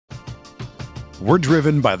We're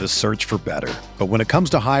driven by the search for better. But when it comes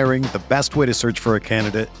to hiring, the best way to search for a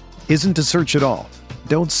candidate isn't to search at all.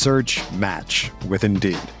 Don't search, match with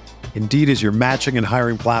Indeed. Indeed is your matching and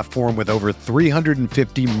hiring platform with over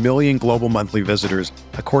 350 million global monthly visitors,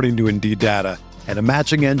 according to Indeed data, and a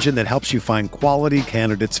matching engine that helps you find quality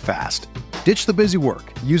candidates fast. Ditch the busy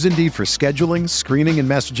work. Use Indeed for scheduling, screening, and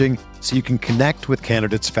messaging so you can connect with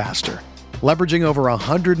candidates faster. Leveraging over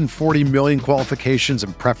 140 million qualifications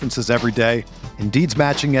and preferences every day, Indeed's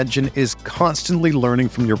matching engine is constantly learning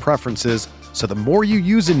from your preferences, so the more you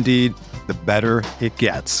use Indeed, the better it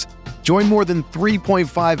gets. Join more than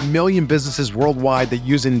 3.5 million businesses worldwide that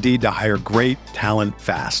use Indeed to hire great talent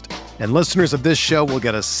fast. And listeners of this show will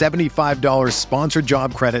get a $75 sponsored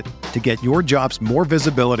job credit to get your jobs more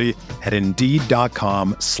visibility at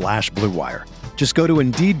Indeed.com/Blue Wire. Just go to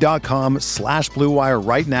Indeed.com/Blue Wire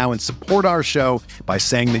right now and support our show by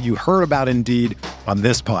saying that you heard about Indeed on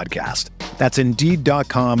this podcast. That's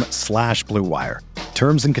Indeed.com/Blue Wire.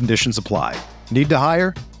 Terms and conditions apply. Need to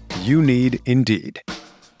hire? You need Indeed.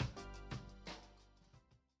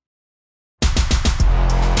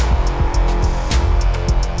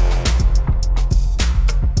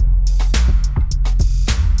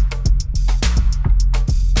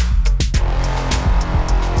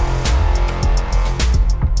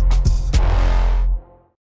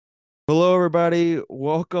 Hello, everybody.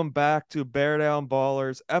 Welcome back to Bear Down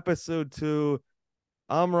Ballers, episode 2.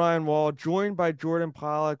 I'm Ryan Wall, joined by Jordan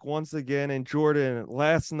Pollock once again. And Jordan,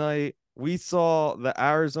 last night we saw the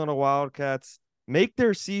Arizona Wildcats make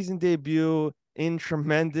their season debut in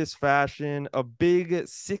tremendous fashion, a big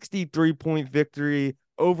 63-point victory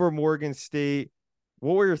over Morgan State.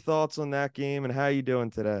 What were your thoughts on that game, and how are you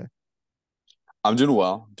doing today? I'm doing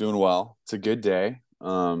well. It's a good day,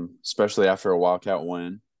 especially after a Wildcat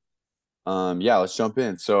win. Let's jump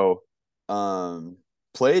in. So,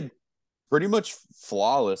 played pretty much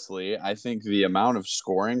flawlessly. I think the amount of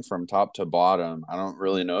scoring from top to bottom, I don't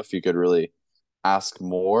really know if you could really ask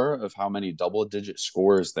more of how many double-digit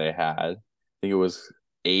scores they had. I think it was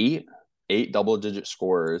eight double-digit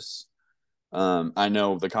scores. I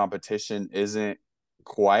know the competition isn't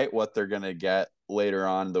quite what they're going to get later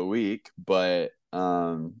on the week, but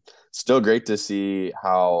still great to see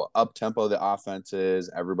how up-tempo the offense is.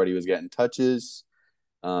 Everybody was getting touches.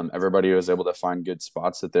 Everybody was able to find good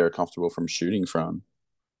spots that they were comfortable from shooting from.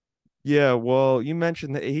 Yeah, well, you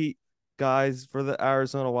mentioned the 8 guys for the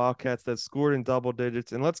Arizona Wildcats that scored in double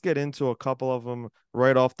digits, and let's get into a couple of them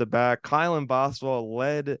right off the bat. Kylan Boswell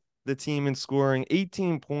led the team in scoring,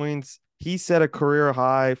 18 points. He set a career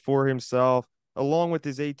high for himself, along with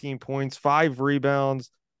his 18 points, 5 rebounds,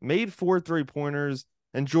 made 4 3-pointers.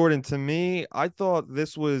 And Jordan, to me, I thought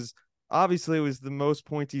this was obviously it was the most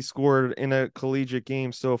points he scored in a collegiate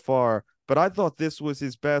game so far, but I thought this was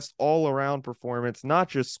his best all-around performance, not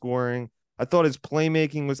just scoring. I thought his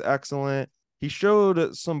playmaking was excellent. He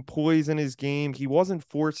showed some poise in his game. He wasn't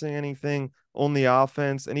forcing anything on the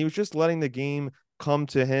offense, and he was just letting the game come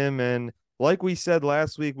to him. And like we said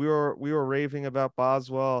last week, we were raving about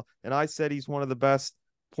Boswell, and I said he's one of the best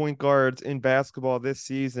point guards in basketball this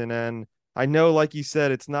season. And I know, like you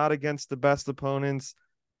said, it's not against the best opponents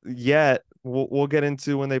yet. We'll get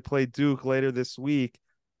into when they play Duke later this week,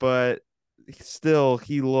 but still,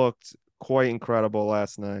 he looked quite incredible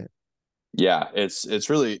last night. Yeah, it's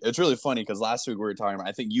really funny because last week we were talking about,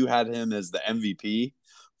 I think you had him as the MVP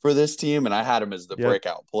for this team, and I had him as the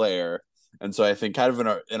breakout player. And so I think kind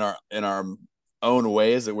of in our own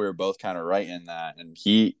ways that we were both kind of right in that. And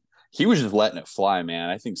he was just letting it fly, man.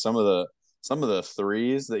 I think some of the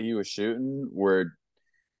threes that he was shooting were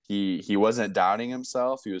he wasn't doubting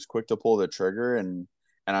himself. He was quick to pull the trigger, and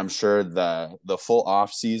I'm sure the full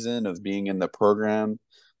off season of being in the program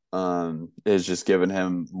is just giving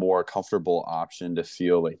him more comfortable option to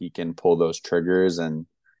feel that he can pull those triggers. And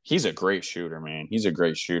he's a great shooter, man. He's a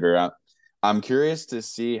great shooter. I'm curious to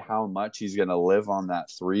see how much he's going to live on that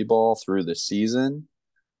 3 ball through the season.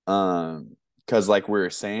 Because like we were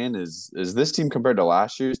saying, is this team compared to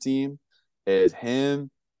last year's team, is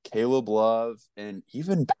him, Caleb Love, and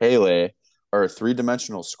even Pele are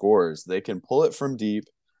 3-dimensional scorers. They can pull it from deep.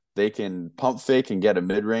 They can pump fake and get a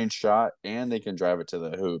mid-range shot, and they can drive it to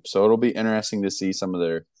the hoop. So it'll be interesting to see some of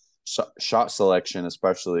their shot selection,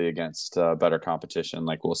 especially against better competition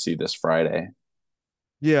like we'll see this Friday.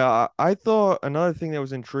 Yeah, I thought another thing that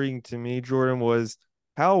was intriguing to me, Jordan, was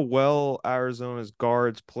how well Arizona's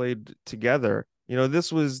guards played together.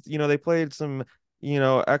 This was, they played some,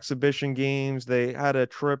 exhibition games. They had a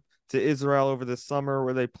trip to Israel over the summer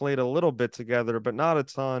where they played a little bit together, but not a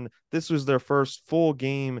ton. This was their first full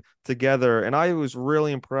game together, and I was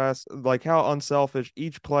really impressed, like how unselfish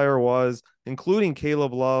each player was, including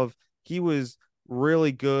Caleb Love. He was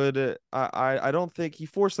really good. I don't think he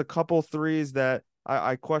forced a couple threes that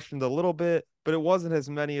I questioned a little bit, but it wasn't as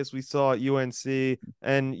many as we saw at UNC.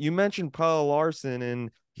 And you mentioned Kyle Larson,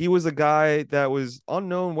 and he was a guy that was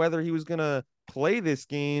unknown whether he was going to play this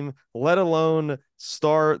game, let alone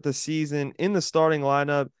start the season in the starting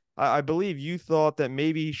lineup. I believe you thought that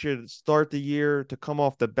maybe he should start the year to come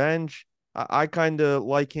off the bench. I kind of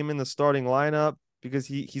like him in the starting lineup because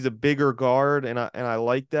he's a bigger guard, and I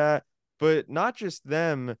like that. But not just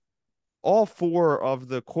them, all four of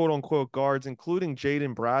the quote unquote guards, including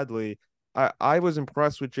Jaden Bradley. I was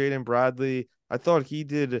impressed with Jaden Bradley. I thought he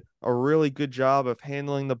did a really good job of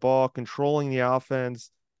handling the ball, controlling the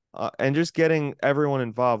offense, and just getting everyone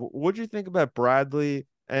involved. What do you think about Bradley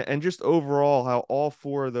and just overall how all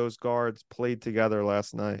four of those guards played together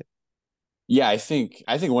last night? Yeah, I think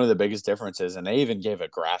one of the biggest differences, and they even gave a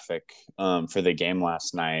graphic for the game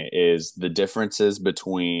last night, is the differences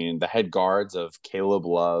between the head guards of Caleb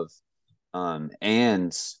Love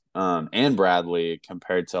and Bradley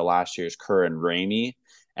compared to last year's Kerr and Ramey,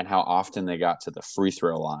 and how often they got to the free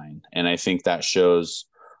throw line. And I think that shows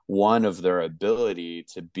one of their ability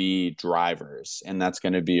to be drivers, and that's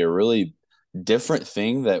going to be a really different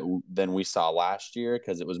thing than we saw last year,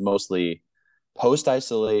 because it was mostly post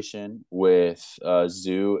isolation with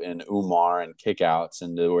Zoo and Umar and kickouts,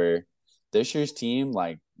 and where this year's team,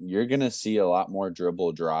 like, you're gonna see a lot more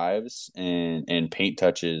dribble drives and paint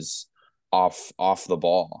touches off the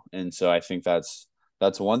ball. And so I think that's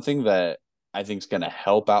one thing that I think is gonna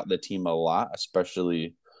help out the team a lot,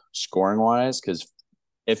 especially scoring wise, because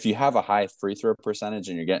if you have a high free throw percentage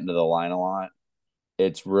and you're getting to the line a lot,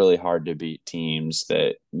 it's really hard to beat teams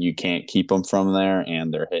that you can't keep them from there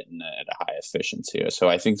and they're hitting it at a high efficiency. So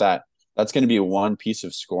I think that's going to be one piece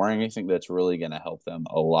of scoring, I think, that's really going to help them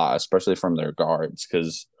a lot, especially from their guards,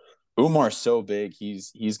 because Umar's so big,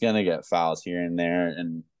 he's going to get fouls here and there,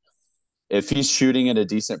 and if he's shooting at a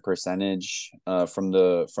decent percentage from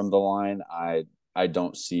the line, I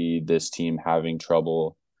don't see this team having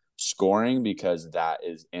trouble scoring, because that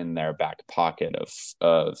is in their back pocket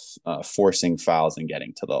of forcing fouls and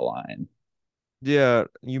getting to the line. Yeah,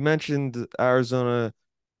 you mentioned Arizona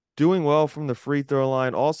doing well from the free throw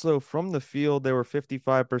line. Also from the field, they were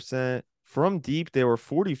 55%. From deep, they were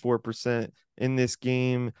 44% in this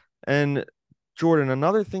game. And Jordan,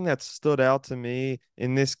 another thing that stood out to me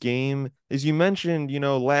in this game is you mentioned,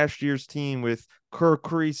 last year's team with Kerr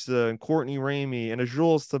Kriisa and Courtney Ramey and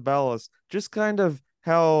Ajules Tabellas, just kind of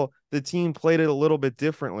how the team played it a little bit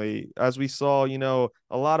differently. As we saw,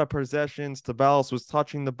 a lot of possessions, Tabellas was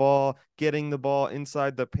touching the ball, getting the ball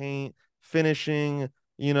inside the paint, finishing,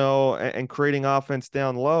 and creating offense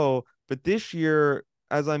down low. But this year,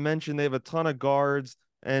 as I mentioned, they have a ton of guards,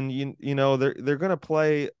 and they're going to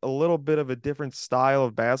play a little bit of a different style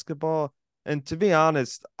of basketball. And to be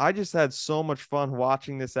honest, I just had so much fun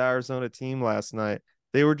watching this Arizona team last night.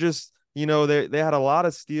 They were just, they had a lot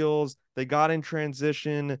of steals. They got in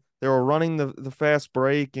transition. They were running the fast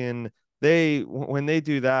break, and when they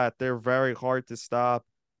do that, they're very hard to stop.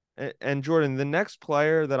 And Jordan, the next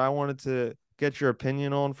player that I wanted to get your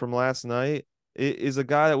opinion on from last night is a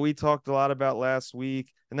guy that we talked a lot about last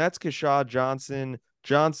week, and that's Keshad Johnson.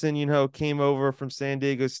 Johnson, came over from San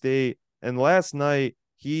Diego State, and last night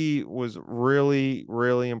he was really,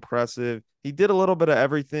 really impressive. He did a little bit of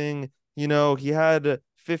everything. He had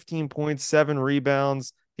 15 points, 7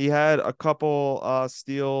 rebounds. He had a couple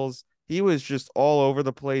steals. He was just all over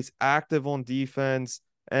the place, active on defense,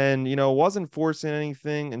 and wasn't forcing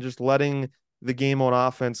anything and just letting the game on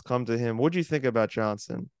offense come to him. What do you think about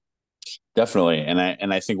Johnson? Definitely. And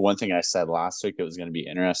I think one thing I said last week, it was going to be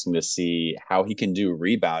interesting to see how he can do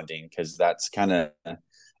rebounding, because that's kind of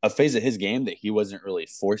a phase of his game that he wasn't really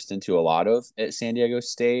forced into a lot of at San Diego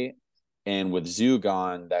State. And with Zoo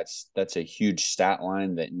gone, that's a huge stat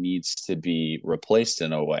line that needs to be replaced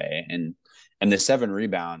in a way. And the 7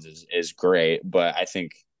 rebounds is great, but I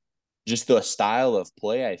think just the style of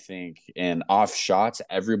play, I think, and off shots,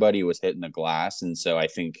 everybody was hitting the glass. And so I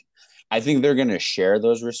think they're going to share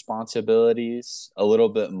those responsibilities a little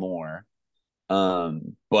bit more.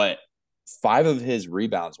 But 5 of his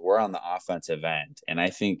rebounds were on the offensive end. And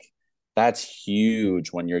I think that's huge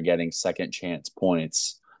when you're getting second chance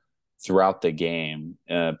points throughout the game,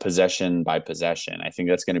 possession by possession. I think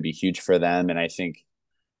that's going to be huge for them. And I think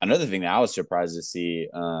another thing that I was surprised to see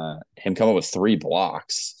him come up with 3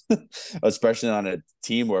 blocks, especially on a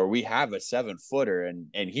team where we have a 7-footer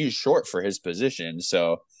and he's short for his position.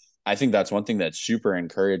 So I think that's one thing that's super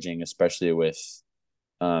encouraging, especially with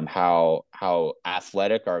how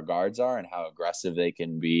athletic our guards are and how aggressive they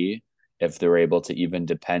can be if they're able to even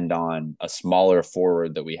depend on a smaller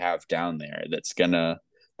forward that we have down there that's gonna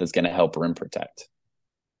help rim protect.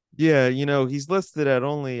 Yeah, he's listed at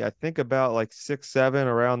only I think about like 6'7"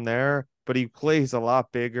 around there, but he plays a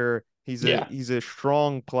lot bigger. Yeah. He's a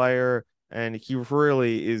strong player, and he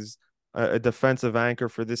really is a defensive anchor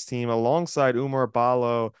for this team alongside Umar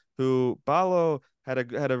Ballo, who Ballo had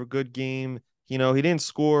a good game. He didn't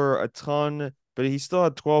score a ton, but he still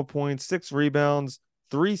had 12 points, 6 rebounds,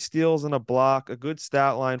 3 steals and a block, a good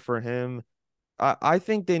stat line for him. I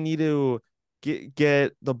think they need to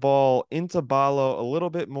get the ball into Ballo a little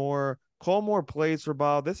bit more, call more plays for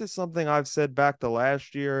Ballo. This is something I've said back to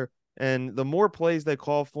last year, and the more plays they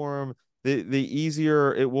call for him, the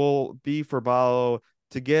easier it will be for Ballo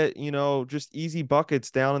to get, just easy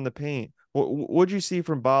buckets down in the paint. What'd you see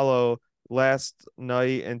from Ballo last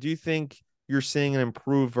night, and do you think you're seeing an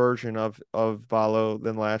improved version of Ballo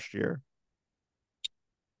than last year?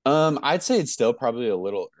 I'd say it's still probably a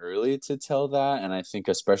little early to tell that, and I think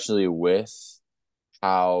especially with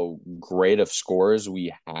how great of scores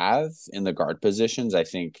we have in the guard positions, I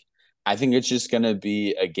think it's just gonna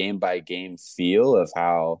be a game by game feel of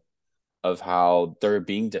how they're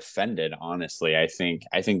being defended. Honestly, I think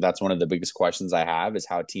that's one of the biggest questions I have is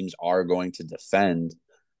how teams are going to defend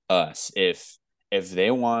us if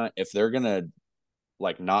they're gonna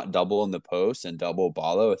like not double in the post and double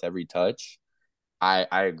Ballo with every touch. I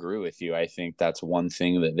agree with you. I think that's one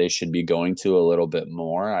thing that they should be going to a little bit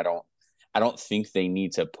more. I don't think they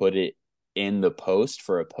need to put it in the post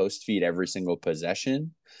for a post feed every single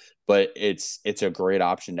possession, but it's a great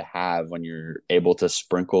option to have when you're able to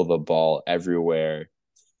sprinkle the ball everywhere,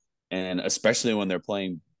 and especially when they're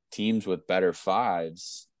playing teams with better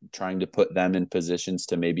fives, trying to put them in positions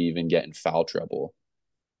to maybe even get in foul trouble.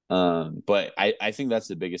 But I think that's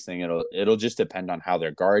the biggest thing. It'll just depend on how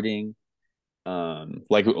they're guarding.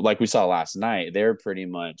 Like we saw last night, they're pretty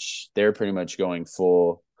much going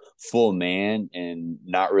full man and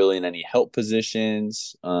not really in any help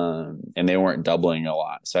positions. And they weren't doubling a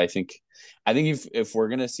lot. So I think if we're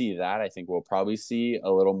gonna see that, I think we'll probably see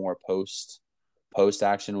a little more post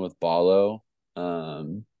action with Ballo.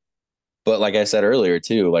 But like I said earlier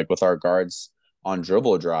too, like with our guards on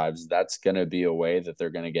dribble drives, that's gonna be a way that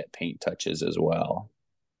they're gonna get paint touches as well.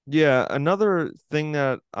 Yeah, another thing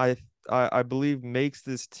that I believe makes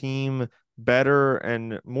this team better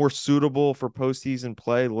and more suitable for postseason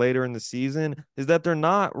play later in the season is that they're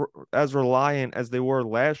not as reliant as they were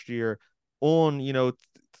last year on,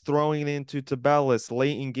 throwing it into Tabellus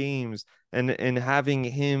late in games and having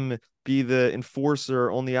him be the enforcer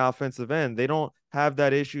on the offensive end. They don't have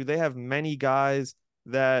that issue. They have many guys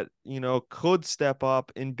that, could step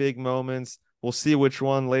up in big moments. We'll see which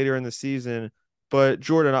one later in the season. But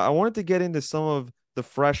Jordan, I wanted to get into some of the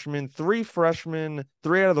freshmen. 3 freshmen,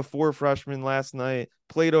 3 out of the 4 freshmen last night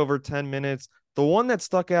played over 10 minutes. The one that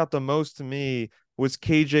stuck out the most to me was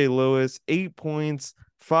KJ Lewis, 8 points,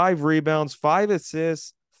 5 rebounds, 5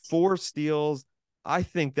 assists, 4 steals. I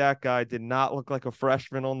think that guy did not look like a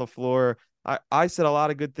freshman on the floor. I said a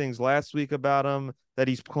lot of good things last week about him, that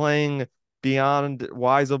he's playing beyond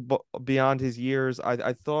his years.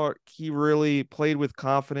 I thought he really played with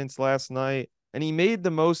confidence last night, and he made the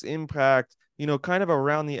most impact, kind of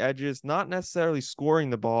around the edges, not necessarily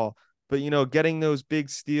scoring the ball, but, getting those big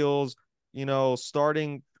steals,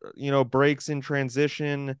 starting, breaks in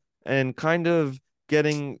transition and kind of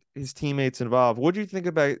getting his teammates involved. What do you think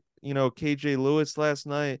about, KJ Lewis last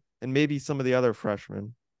night and maybe some of the other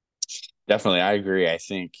freshmen? Definitely, I agree. I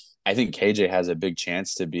think KJ has a big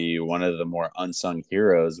chance to be one of the more unsung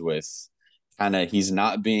heroes with kind of he's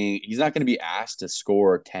not going to be asked to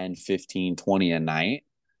score 10, 15, 20 a night,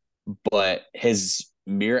 but his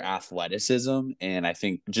mere athleticism and I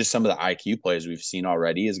think just some of the IQ plays we've seen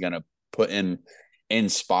already is going to put him in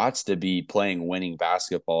spots to be playing winning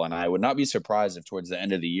basketball. And I would not be surprised if towards the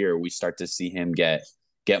end of the year we start to see him get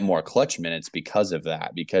more clutch minutes because of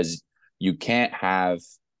that, because you can't have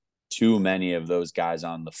too many of those guys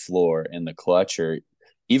on the floor in the clutch or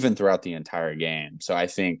even throughout the entire game. So I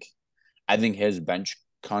think his bench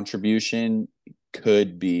contribution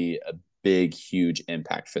could be a big, huge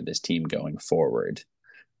impact for this team going forward.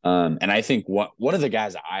 And I think one of the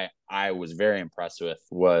guys I was very impressed with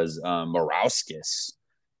was Morauskas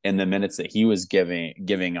in the minutes that he was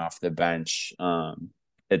giving off the bench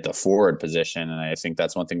at the forward position. And I think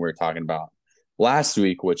that's one thing we were talking about last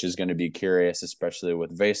week, which is going to be curious, especially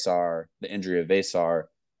with Vesar, the injury of Vesar,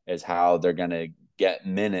 is how they're going to get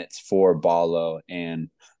minutes for Ballo and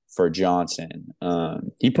for Johnson.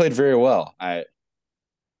 He played very well. I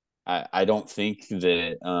don't think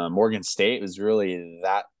that Morgan State was really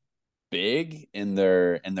that big in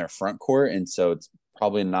their front court, and so it's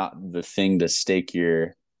probably not the thing to stake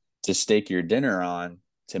your dinner on,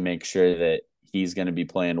 to make sure that he's going to be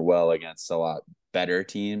playing well against a lot better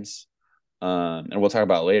teams. And we'll talk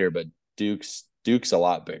about it later, but Duke's a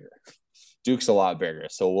lot bigger. Duke's a lot bigger.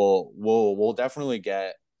 So we'll definitely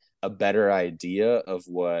get a better idea of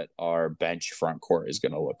what our bench front court is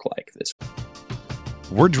going to look like this week.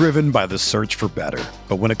 We're driven by the search for better.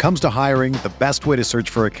 But when it comes to hiring, the best way to search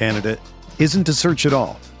for a candidate isn't to search at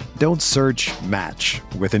all. Don't search, match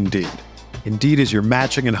with Indeed. Indeed is your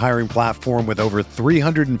matching and hiring platform with over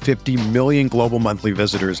 350 million global monthly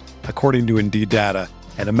visitors, according to Indeed data,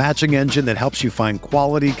 and a matching engine that helps you find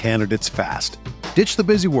quality candidates fast. Ditch the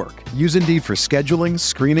busy work. Use Indeed for scheduling,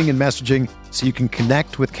 screening, and messaging so you can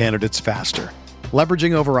connect with candidates faster.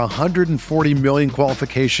 Leveraging over 140 million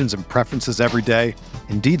qualifications and preferences every day,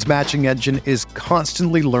 Indeed's matching engine is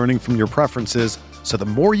constantly learning from your preferences, so the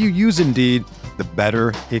more you use Indeed, the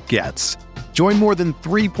better it gets. Join more than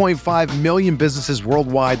 3.5 million businesses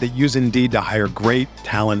worldwide that use Indeed to hire great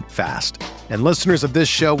talent fast. And listeners of this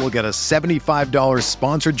show will get a $75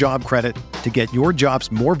 sponsored job credit to get your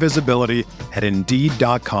jobs more visibility at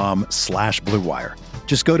Indeed.com/Blue Wire.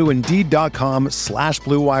 Just go to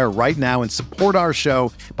Indeed.com/Blue Wire right now and support our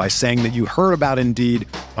show by saying that you heard about Indeed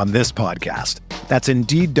on this podcast. That's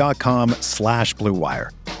Indeed.com/Blue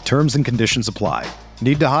Wire. Terms and conditions apply.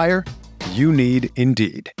 Need to hire? You need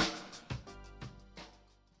Indeed.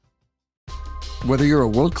 Whether you're a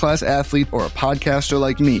world-class athlete or a podcaster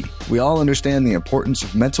like me, we all understand the importance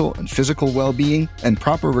of mental and physical well-being and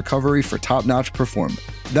proper recovery for top-notch performance.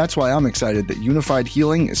 That's why I'm excited that Unified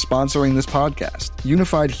Healing is sponsoring this podcast.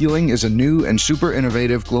 Unified Healing is a new and super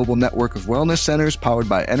innovative global network of wellness centers powered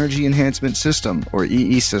by Energy Enhancement System, or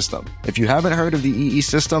EE System. If you haven't heard of the EE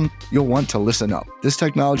System, you'll want to listen up. This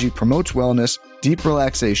technology promotes wellness, deep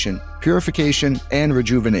relaxation, purification, and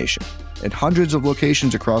rejuvenation. In hundreds of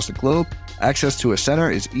locations across the globe, access to a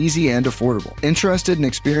center is easy and affordable. Interested in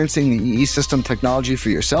experiencing the EE System technology for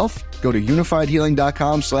yourself? Go to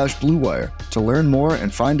unifiedhealing.com/Blue Wire to learn more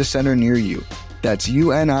and find a center near you. That's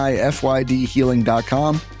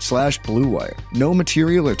UNIFYDhealing.com/Blue Wire. No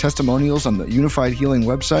material or testimonials on the Unified Healing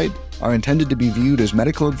website are intended to be viewed as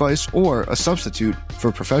medical advice or a substitute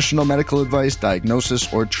for professional medical advice,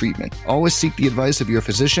 diagnosis, or treatment. Always seek the advice of your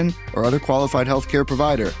physician or other qualified healthcare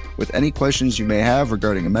provider with any questions you may have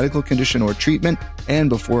regarding a medical condition or treatment and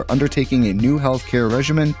before undertaking a new healthcare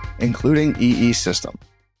regimen, including EE System.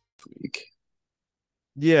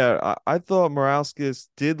 Yeah, I thought Morauskas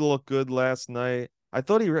did look good last night. I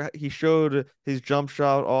thought he showed his jump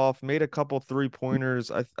shot off, made a couple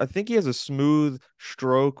 3-pointers. I think he has a smooth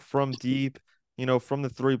stroke from deep, from the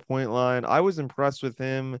 3-point line. I was impressed with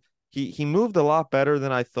him. He moved a lot better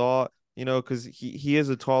than I thought, because he is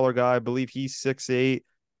a taller guy. I believe he's 6'8".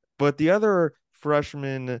 But the other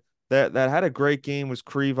freshman that had a great game was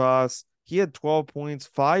Krivas. He had 12 points,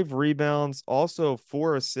 5 rebounds, also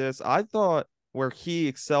 4 assists. I thought where he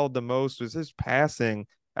excelled the most was his passing.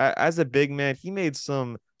 As a big man, he made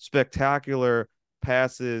some spectacular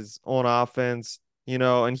passes on offense,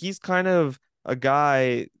 and he's kind of a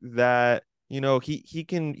guy that, he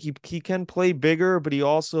can play bigger, but he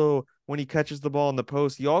also, when he catches the ball in the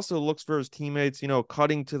post, he also looks for his teammates,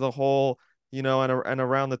 cutting to the hole, and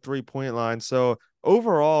around the 3-point line. So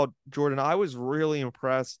overall, Jordan, I was really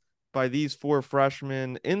impressed by these 4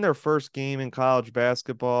 freshmen in their first game in college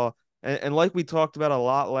basketball. And like we talked about a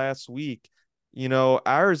lot last week,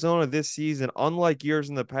 Arizona this season, unlike years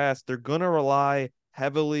in the past, they're going to rely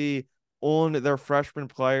heavily on their freshman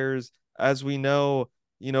players. As we know,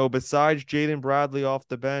 besides Jaden Bradley off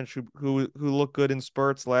the bench, who looked good in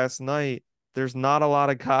spurts last night, there's not a lot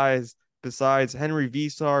of guys besides Henry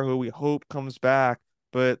Visar, who we hope comes back.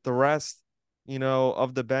 But the rest,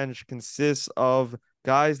 of the bench consists of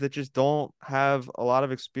guys that just don't have a lot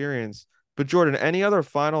of experience. But Jordan, any other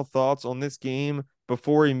final thoughts on this game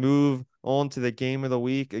before we move on to the game of the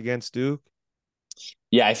week against Duke?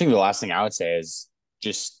 Yeah, I think the last thing I would say is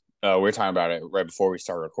just we were talking about it right before we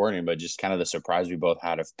start recording, but just kind of the surprise we both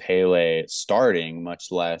had of Pele starting,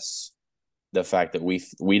 much less the fact that we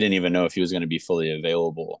didn't even know if he was going to be fully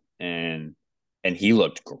available, and he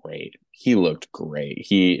looked great.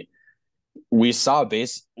 We saw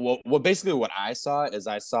basically what I saw is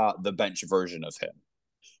I saw the bench version of him,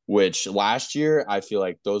 which last year I feel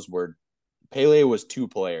like Pele was 2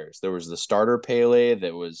 players. There was the starter Pele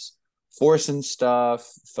that was forcing stuff,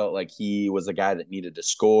 felt like he was a guy that needed to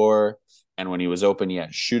score, and when he was open, he had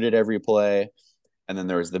to shoot it every play. and then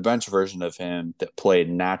there was the bench version of him that played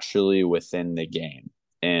naturally within the game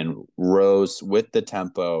and rose with the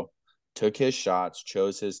tempo, took his shots,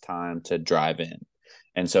 chose his time to drive in.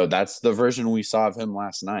 And so that's the version we saw of him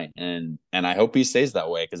last night. And I hope he stays that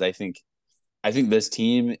way, because I think this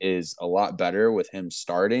team is a lot better with him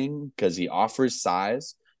starting, because he offers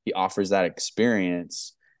size, he offers that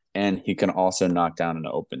experience, and he can also knock down an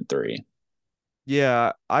open three.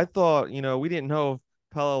 Yeah, I thought, we didn't know if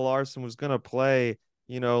Pelle Larsson was going to play,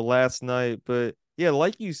 last night. But yeah,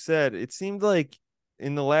 like you said, it seemed like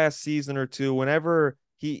in the last season or two, whenever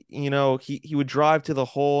he would drive to the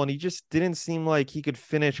hole and he just didn't seem like he could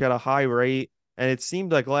finish at a high rate. And it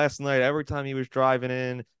seemed like last night, every time he was driving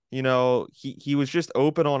in, he was just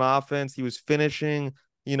open on offense. He was finishing,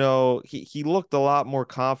 he looked a lot more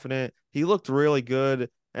confident. He looked really good.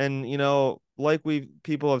 And, like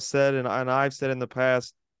people have said, and I've said in the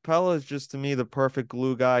past, Pelle is just, to me, the perfect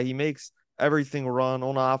glue guy. He makes everything run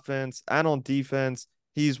on offense and on defense.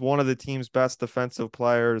 He's one of the team's best defensive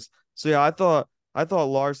players. So yeah, I thought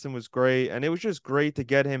Larsson was great, and it was just great to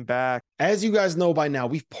get him back. As you guys know by now,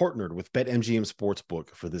 we've partnered with BetMGM Sportsbook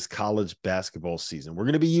for this college basketball season. We're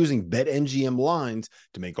going to be using BetMGM lines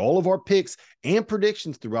to make all of our picks and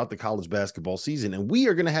predictions throughout the college basketball season. And we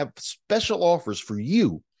are going to have special offers for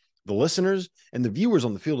you, the listeners and the viewers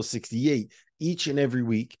on the Field of 68, each and every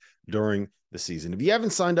week during the season. If you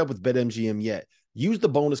haven't signed up with BetMGM yet, use the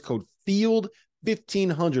bonus code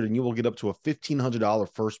FIELD1500 and you will get up to a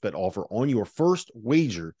 $1,500 first bet offer on your first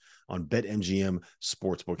wager on BetMGM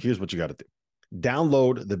Sportsbook. Here's what you got to do.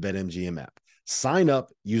 Download the BetMGM app. Sign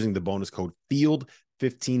up using the bonus code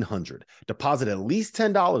FIELD1500. Deposit at least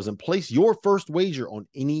 $10 and place your first wager on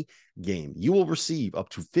any game. You will receive up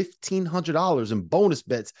to $1,500 in bonus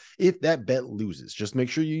bets if that bet loses. Just make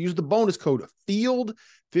sure you use the bonus code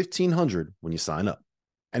FIELD1500 when you sign up.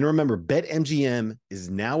 And remember, BetMGM is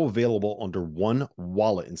now available under one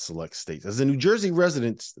wallet in select states. As a New Jersey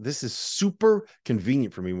resident, this is super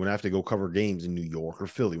convenient for me when I have to go cover games in New York or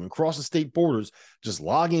Philly. When crossing state borders, just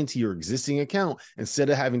log into your existing account instead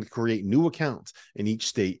of having to create new accounts in each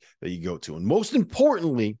state that you go to. And most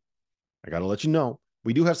importantly, I got to let you know,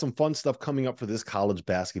 we do have some fun stuff coming up for this college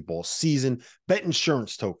basketball season. Bet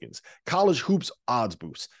insurance tokens, college hoops odds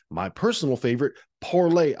boosts, my personal favorite,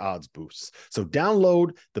 parlay odds boosts. So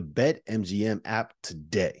download the BetMGM app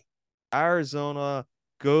today. Arizona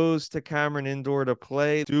goes to Cameron Indoor to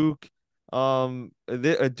play Duke,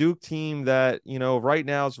 a Duke team that, right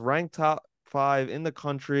now is ranked top 5 in the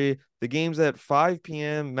country. The game's at 5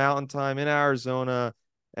 p.m. Mountain Time in Arizona,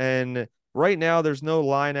 and right now, there's no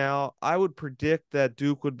line out. I would predict that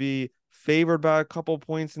Duke would be favored by a couple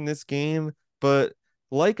points in this game, but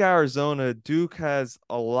like Arizona, Duke has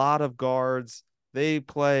a lot of guards. They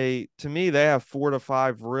have 4 to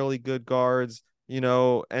 5 really good guards,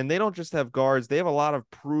 and they don't just have guards. They have a lot of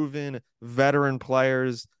proven veteran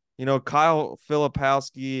players. Kyle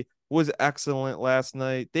Filipowski was excellent last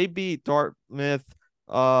night. They beat Dartmouth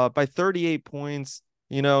by 38 points.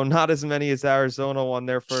 Not as many as Arizona won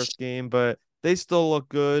their first game, but they still look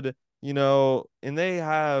good, and they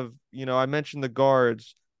have, I mentioned the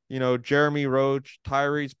guards, Jeremy Roach,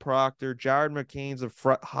 Tyrese Proctor, Jared McCain's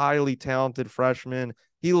a highly talented freshman.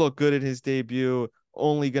 He looked good at his debut,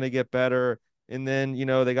 only going to get better. And then,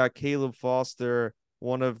 they got Caleb Foster,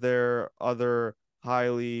 one of their other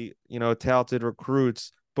highly, talented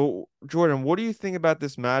recruits. But Jordan, what do you think about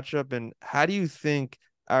this matchup, and how do you think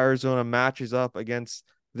Arizona matches up against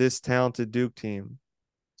this talented Duke team?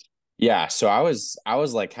 Yeah, so I was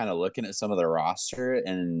like kind of looking at some of the roster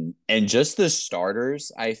and just the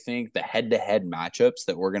starters. I think the head-to-head matchups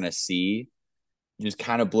that we're gonna see just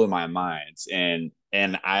kind of blew my mind. And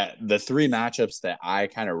the 3 matchups that I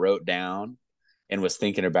kind of wrote down and was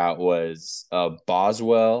thinking about was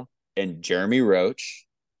Boswell and Jeremy Roach,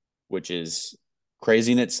 which is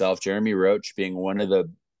crazy in itself. Jeremy Roach being one of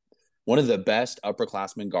the best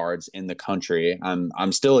upperclassmen guards in the country.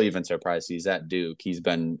 I'm still even surprised he's at Duke.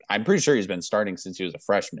 I'm pretty sure he's been starting since he was a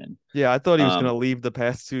freshman. Yeah, I thought he was going to leave the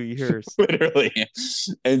past 2 years. Literally.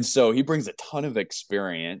 And so he brings a ton of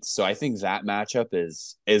experience. So I think that matchup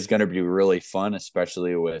is going to be really fun,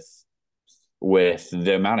 especially with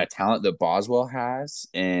the amount of talent that Boswell has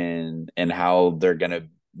and how they're going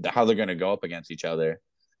to go up against each other.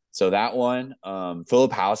 So that one,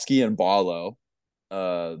 Filipowski and Ballo,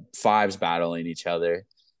 5s battling each other,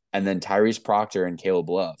 and then Tyrese Proctor and Caleb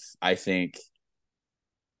Love. I think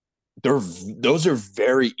those are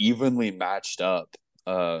very evenly matched up.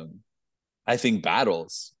 I think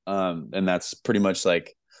battles, and that's pretty much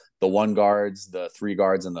like the 1 guards, the 3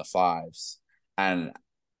 guards, and the 5s. And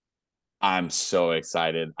I'm so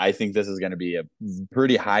excited. I think this is going to be a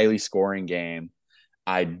pretty highly scoring game.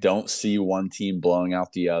 I don't see one team blowing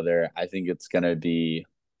out the other. I think it's going to be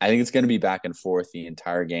back and forth the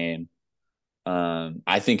entire game.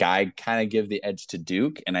 I think I kind of give the edge to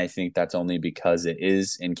Duke, and I think that's only because it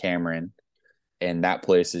is in Cameron, and that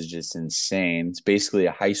place is just insane. It's basically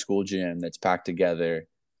a high school gym that's packed together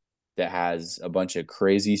that has a bunch of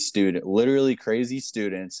literally crazy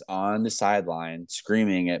students on the sideline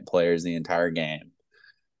screaming at players the entire game.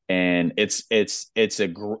 And I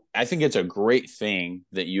think it's a great thing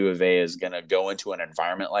that U of A is going to go into an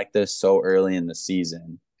environment like this so early in the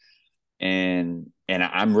season. And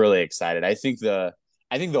I'm really excited. I think the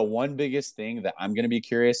one biggest thing that I'm going to be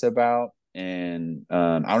curious about, and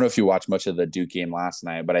I don't know if you watched much of the Duke game last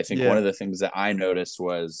night, but I think one of the things that I noticed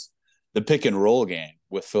was the pick and roll game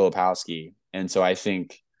with Filipowski. And so I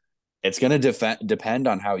think it's going to depend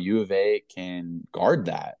on how U of A can guard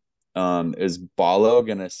that. Is Ballo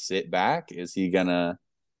going to sit back? Is he going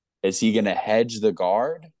to hedge the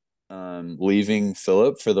guard, leaving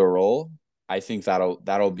Philip for the roll? I think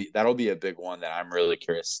that'll be a big one that I'm really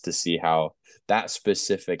curious to see how that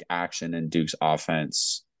specific action in Duke's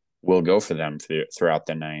offense will go for them throughout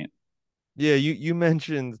the night. Yeah, you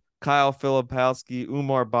mentioned Kyle Filipowski,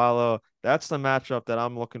 Oumar Ballo. That's the matchup that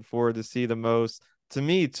I'm looking forward to see the most. To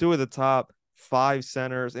me, two of the top 5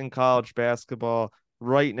 centers in college basketball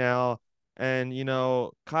right now. And,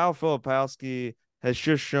 Kyle Filipowski has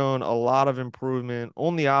just shown a lot of improvement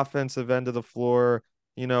on the offensive end of the floor,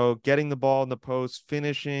 getting the ball in the post,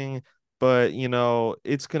 finishing. But,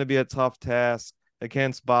 it's going to be a tough task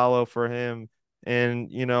against Ballo for him. And,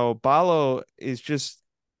 Ballo is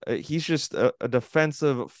he's just a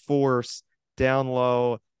defensive force down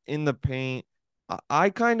low in the paint. I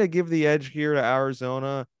kind of give the edge here to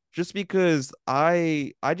Arizona just because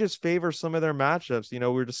I just favor some of their matchups.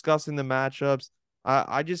 We're discussing the matchups.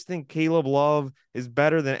 I just think Caleb Love is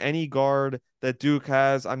better than any guard that Duke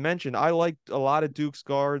has. I mentioned I like a lot of Duke's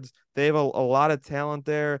guards. They have a lot of talent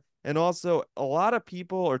there. And also, a lot of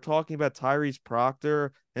people are talking about Tyrese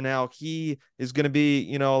Proctor and how he is going to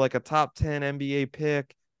be, like a top 10 NBA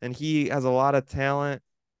pick. And he has a lot of talent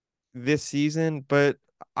this season. But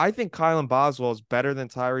I think Kylan Boswell is better than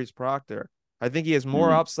Tyrese Proctor. I think he has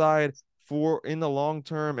more upside in the long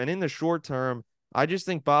term, and in the short term, I just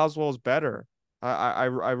think Boswell is better. I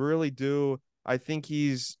really do. I think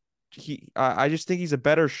I just think he's a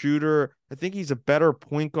better shooter. I think he's a better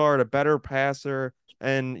point guard, a better passer.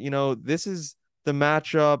 And, this is the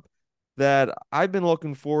matchup that I've been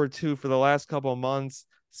looking forward to for the last couple of months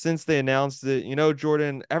since they announced it.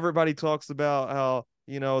 Jordan, everybody talks about how,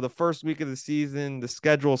 the first week of the season, the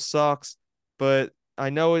schedule sucks, but I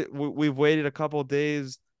know we've waited a couple of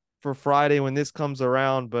days for Friday when this comes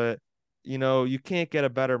around, but you can't get a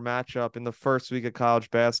better matchup in the first week of college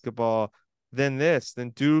basketball than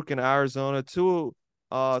Duke and Arizona. To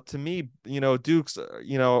me, Duke's,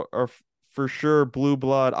 are for sure blue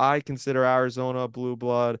blood. I consider Arizona blue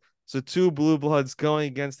blood. So 2 blue bloods going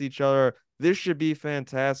against each other. This should be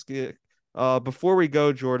fantastic. Before we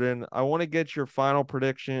go, Jordan, I want to get your final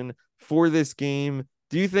prediction for this game.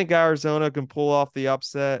 Do you think Arizona can pull off the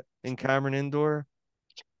upset in Cameron Indoor?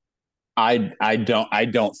 I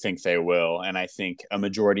don't think they will, and I think a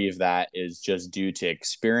majority of that is just due to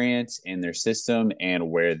experience in their system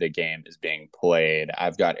and where the game is being played.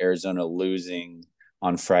 I've got Arizona losing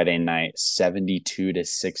on Friday night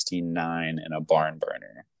 72-69 in a barn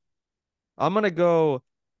burner. I'm gonna go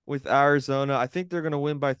with Arizona. I think they're gonna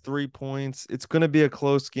win by 3 points. It's gonna be a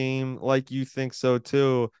close game, like you think so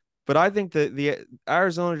too. But I think that the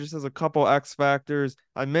Arizona just has a couple X factors.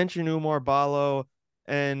 I mentioned Oumar Ballo,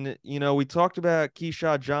 and we talked about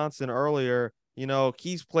Keyshawn Johnson earlier.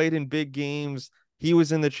 He's played in big games. He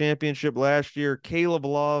was in the championship last year. Caleb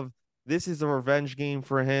Love, this is a revenge game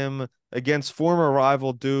for him against former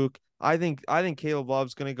rival Duke. I think Caleb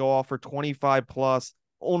Love's going to go off for 25 plus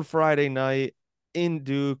on Friday night in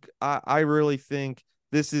Duke. I really think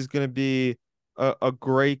this is going to be a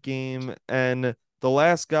great game. And the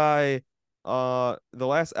last guy, the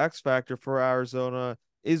last X factor for Arizona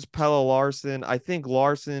is Pelle Larsson. I think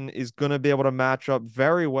Larsson is going to be able to match up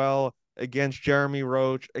very well against Jeremy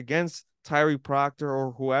Roach, against Tyree Proctor,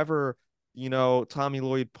 or whoever, Tommy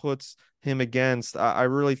Lloyd puts him against. I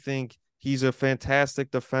really think he's a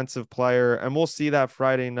fantastic defensive player, and we'll see that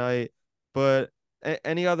Friday night. But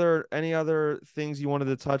any other things you wanted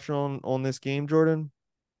to touch on this game, Jordan?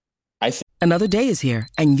 Another day is here,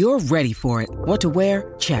 and you're ready for it. What to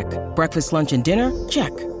wear? Check. Breakfast, lunch, and dinner?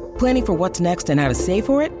 Check. Planning for what's next and how to save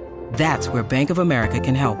for it? That's where Bank of America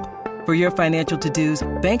can help. For your financial to-dos,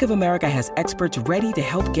 Bank of America has experts ready to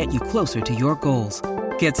help get you closer to your goals.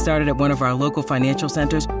 Get started at one of our local financial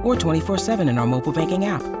centers or 24/7 in our mobile banking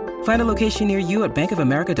app. Find a location near you at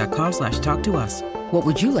bankofamerica.com/talktous. What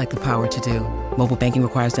would you like the power to do? Mobile banking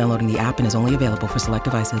requires downloading the app and is only available for select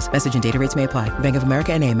devices. Message and data rates may apply. Bank of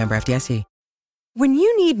America N.A., member FDIC. When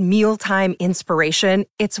you need mealtime inspiration,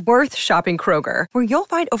 it's worth shopping Kroger, where you'll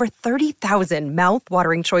find over 30,000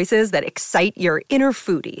 mouth-watering choices that excite your inner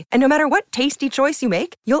foodie. And no matter what tasty choice you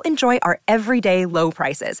make, you'll enjoy our everyday low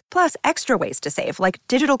prices, plus extra ways to save, like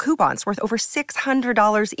digital coupons worth over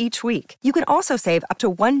 $600 each week. You can also save up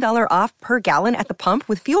to $1 off per gallon at the pump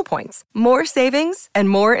with fuel points. More savings and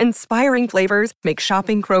more inspiring flavors make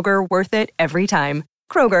shopping Kroger worth it every time.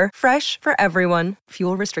 Kroger, fresh for everyone.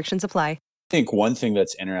 Fuel restrictions apply. I think one thing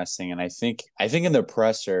that's interesting, and I think in the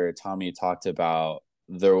presser, Tommy talked about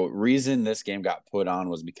the reason this game got put on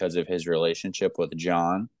was because of his relationship with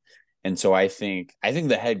John. And so I think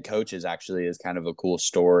the head coaches actually is kind of a cool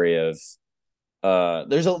story of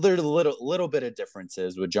there's a little bit of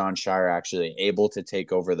differences with Jon Scheyer actually able to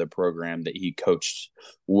take over the program that he coached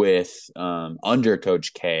with under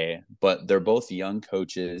Coach K, but they're both young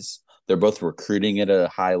coaches. They're both recruiting at a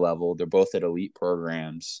high level. They're both at elite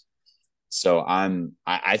programs. So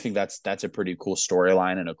I think that's a pretty cool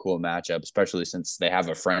storyline and a cool matchup, especially since they have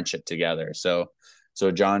a friendship together. So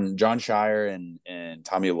Jon Scheyer and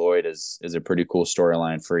Tommy Lloyd is a pretty cool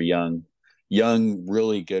storyline for young,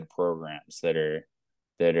 really good programs that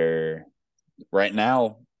are right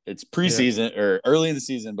now. It's preseason or early in the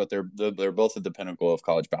season, but they're both at the pinnacle of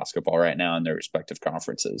college basketball right now in their respective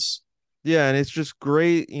conferences. Yeah, and it's just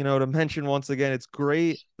great, to mention once again, it's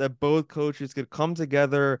great that both coaches could come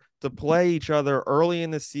together to play each other early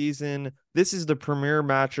in the season. This is the premier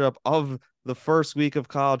matchup of the first week of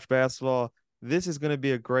college basketball. This is going to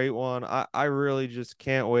be a great one. I really just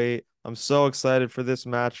can't wait. I'm so excited for this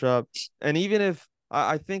matchup. And even if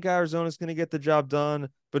I think Arizona's going to get the job done,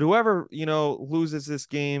 but whoever, loses this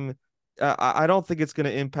game, I don't think it's going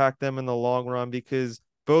to impact them in the long run, because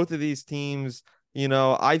both of these teams –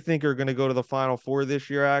 I think are going to go to the Final Four this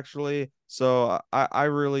year, actually. So I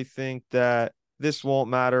really think that this won't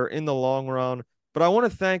matter in the long run. But I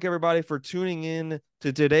want to thank everybody for tuning in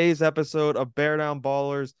to today's episode of Bear Down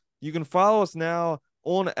Ballers. You can follow us now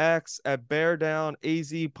on X at Bear Down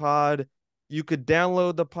AZ Pod. You could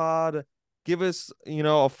download the pod, give us,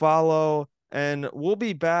 a follow, and we'll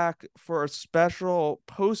be back for a special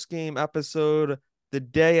post-game episode the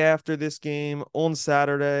day after this game on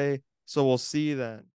Saturday. So we'll see you then.